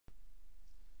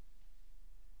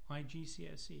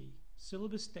IGCSE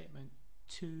Syllabus Statement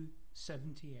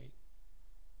 278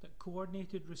 that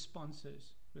coordinated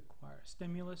responses require a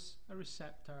stimulus, a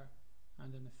receptor,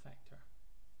 and an effector.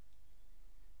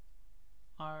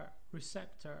 Our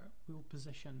receptor we'll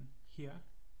position here,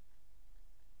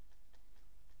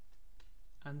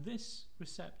 and this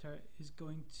receptor is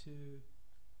going to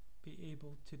be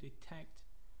able to detect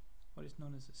what is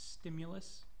known as a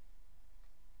stimulus,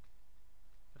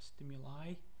 a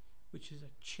stimuli, which is a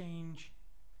change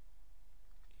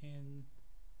in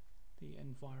the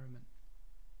environment.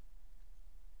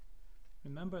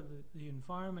 Remember that the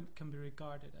environment can be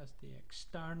regarded as the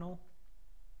external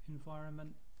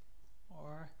environment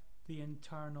or the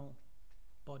internal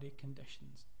body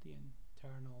conditions, the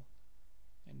internal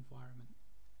environment.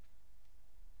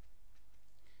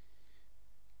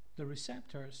 The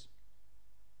receptors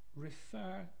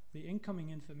refer the incoming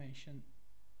information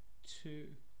to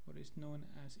what is known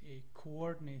as a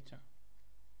coordinator.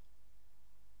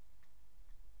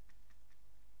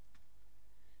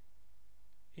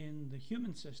 In the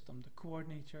human system, the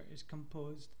coordinator is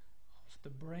composed of the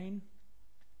brain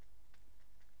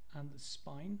and the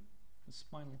spine, the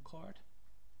spinal cord,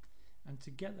 and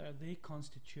together they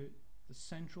constitute the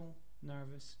central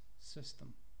nervous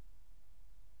system.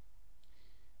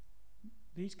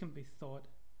 These can be thought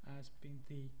as being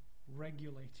the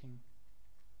regulating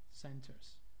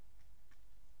centers.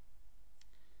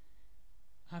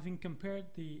 Having compared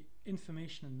the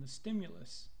information in the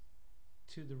stimulus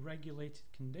to the regulated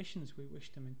conditions we wish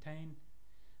to maintain,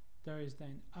 there is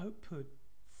then output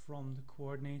from the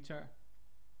coordinator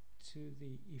to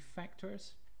the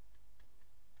effectors.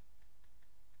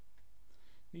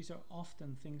 These are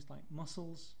often things like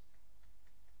muscles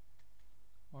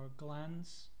or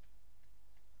glands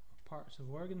or parts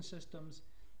of organ systems,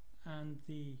 and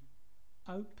the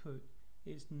output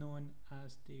is known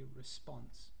as the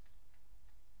response.